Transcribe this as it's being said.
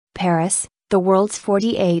Paris, the world's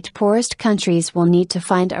 48 poorest countries will need to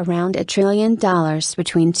find around $1 trillion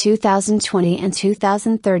between 2020 and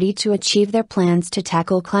 2030 to achieve their plans to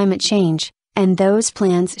tackle climate change, and those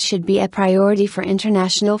plans should be a priority for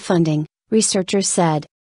international funding, researchers said.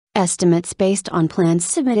 Estimates based on plans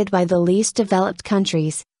submitted by the least developed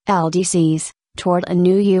countries, LDCs, toward a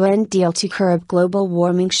new UN deal to curb global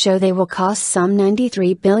warming show they will cost some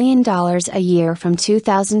 $93 billion a year from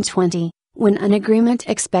 2020. When an agreement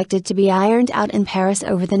expected to be ironed out in Paris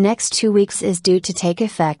over the next 2 weeks is due to take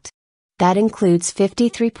effect. That includes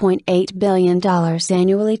 $53.8 billion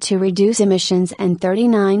annually to reduce emissions and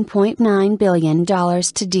 $39.9 billion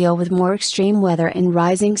to deal with more extreme weather and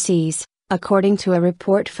rising seas, according to a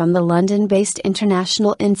report from the London-based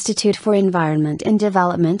International Institute for Environment and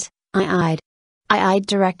Development, IIED. IIED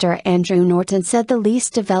Director Andrew Norton said the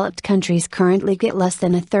least developed countries currently get less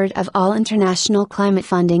than a third of all international climate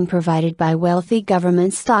funding provided by wealthy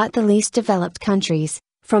governments. The least developed countries,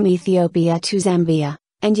 from Ethiopia to Zambia,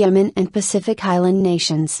 and Yemen and Pacific Island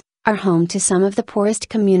nations, are home to some of the poorest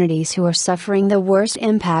communities who are suffering the worst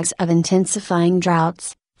impacts of intensifying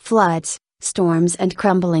droughts, floods, storms and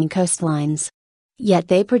crumbling coastlines. Yet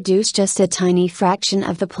they produce just a tiny fraction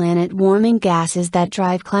of the planet-warming gases that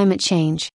drive climate change.